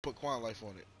Put Quan life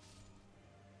on it.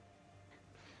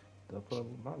 Don't put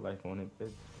my life on it,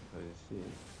 bitch. Cause shit.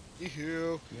 He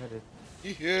heal. You had to.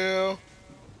 He heal.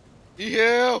 He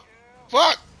heal.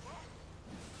 Fuck.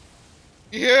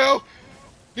 He heal.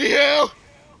 He heal.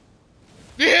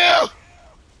 He heal.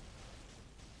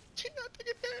 She's not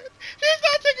taking damage. She's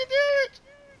not taking damage.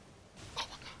 Oh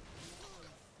my god.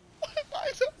 What am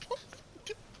I supposed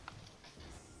to do?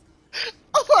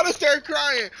 I'm about to start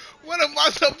crying. What am I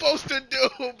supposed to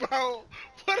do, bro?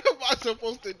 What am I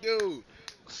supposed to do?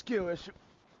 Skill issue.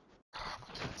 Oh my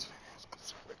goodness, I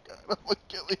swear to God, I'm gonna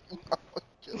kill him. I'm gonna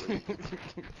kill him.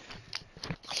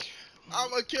 I'm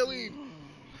gonna kill him.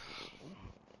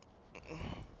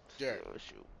 Jared, Skill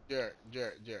issue.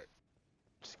 Jared.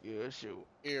 Skill issue.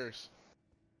 Ears,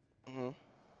 Mhm.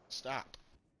 stop.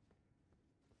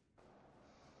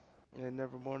 You ain't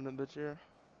never born in the chair.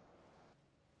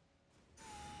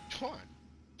 Come on,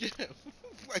 get him.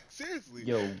 Like seriously.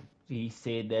 Yo, he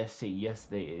said that shit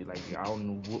yesterday. Like I don't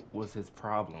know what was his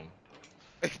problem.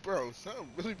 Hey, bro, something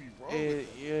really be wrong with You, him.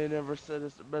 you ain't never said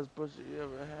it's the best pussy you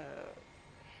ever had.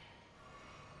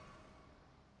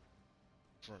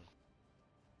 Friend.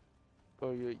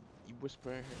 Or you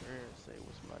whisper in her ear and say,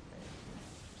 "What's my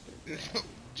name?" She say,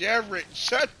 Jared,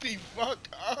 shut the fuck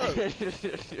up.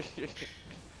 "Daddy."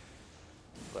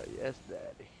 But yes,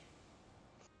 daddy.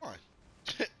 Come on.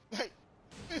 Like,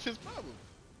 what's his problem?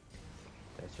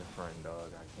 That's your friend, dog.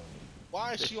 I can't.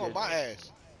 Why is This she on shit- my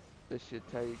ass? This shit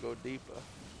tell you go deeper.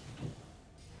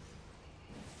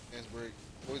 Hands break.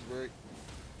 Boys break.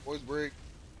 Boys break.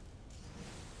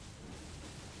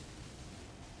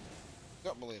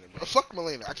 Fuck Melina, bro. Fuck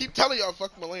Melina. I keep telling y'all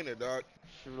fuck Melina, dog.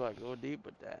 She was like, "Go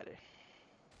deeper, daddy."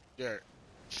 Jared.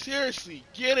 Seriously,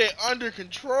 get it under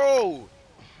control.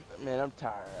 Man, I'm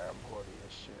tired. I'm bored of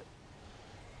this shit.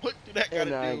 What do that And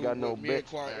gotta I do ain't got with no me and bitch,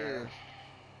 Quan man. Ears?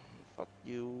 Fuck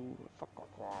you. Fuck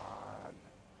Quad.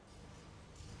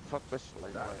 Fuck bitch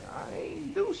like I, that. I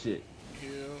ain't do shit.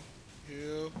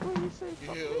 Heal. What do you say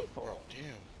fuck me Heal. for? Bro,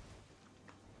 damn.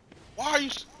 Why are you...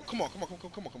 Come on.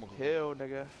 Hell,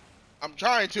 nigga. I'm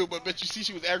trying to, but you see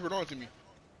she was aggroed onto me.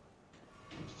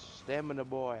 Stamina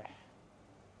boy.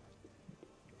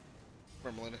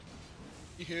 Come on, Melina.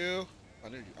 You heal.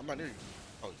 I'm near you. I'm not near you.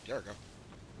 Oh, there we go.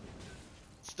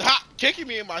 Stop kicking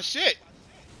me in my shit.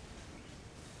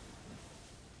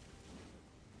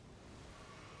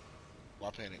 Oh, I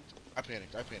panicked. I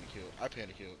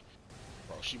panic killed.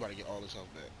 Bro, she about to get all this health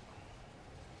back.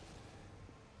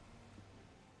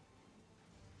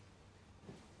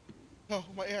 Oh,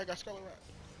 my AI got Scarlet Rat.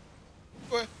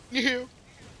 What? You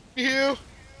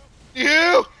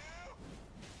heal.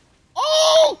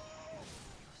 Oh!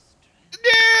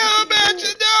 Damn,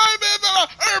 bitch!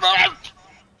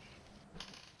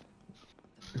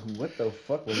 What the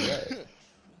fuck was that?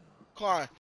 Klein,